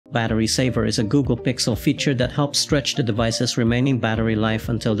Battery Saver is a Google Pixel feature that helps stretch the device's remaining battery life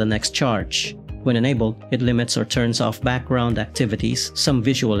until the next charge. When enabled, it limits or turns off background activities, some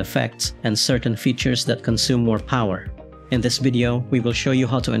visual effects, and certain features that consume more power. In this video, we will show you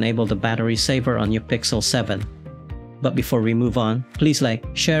how to enable the Battery Saver on your Pixel 7. But before we move on, please like,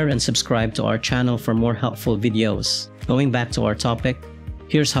 share, and subscribe to our channel for more helpful videos. Going back to our topic,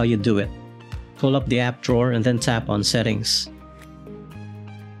 here's how you do it. Pull up the app drawer and then tap on Settings.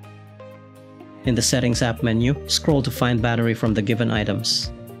 In the Settings app menu, scroll to find battery from the given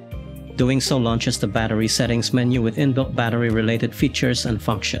items. Doing so launches the Battery Settings menu with inbuilt battery-related features and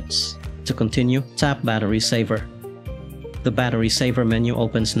functions. To continue, tap Battery Saver. The Battery Saver menu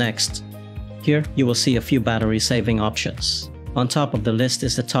opens next. Here, you will see a few battery saving options. On top of the list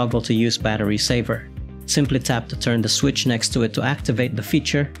is the toggle to use Battery Saver. Simply tap to turn the switch next to it to activate the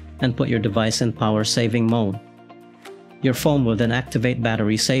feature and put your device in power saving mode. Your phone will then activate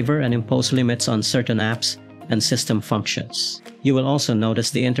Battery Saver and impose limits on certain apps and system functions. You will also notice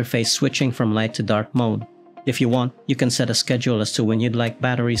the interface switching from light to dark mode. If you want, you can set a schedule as to when you'd like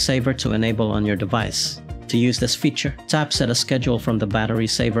Battery Saver to enable on your device. To use this feature, tap Set a Schedule from the Battery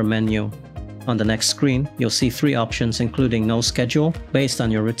Saver menu. On the next screen, you'll see 3 options including No Schedule, Based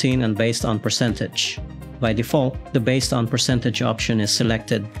on your routine, and Based on percentage. By default, the Based on percentage option is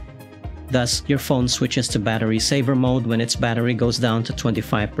selected. Thus, your phone switches to Battery Saver mode when its battery goes down to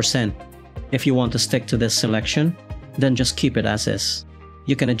 25%. If you want to stick to this selection, then just keep it as is.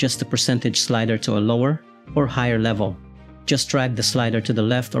 You can adjust the percentage slider to a lower or higher level. Just drag the slider to the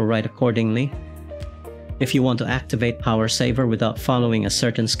left or right accordingly. If you want to activate Power Saver without following a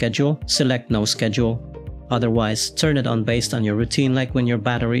certain schedule, select No Schedule. Otherwise, turn it on based on your routine, like when your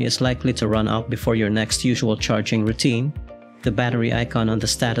battery is likely to run out before your next usual charging routine. The battery icon on the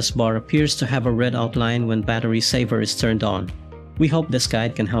status bar appears to have a red outline when Battery Saver is turned on. We hope this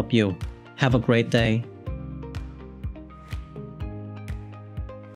guide can help you. Have a great day.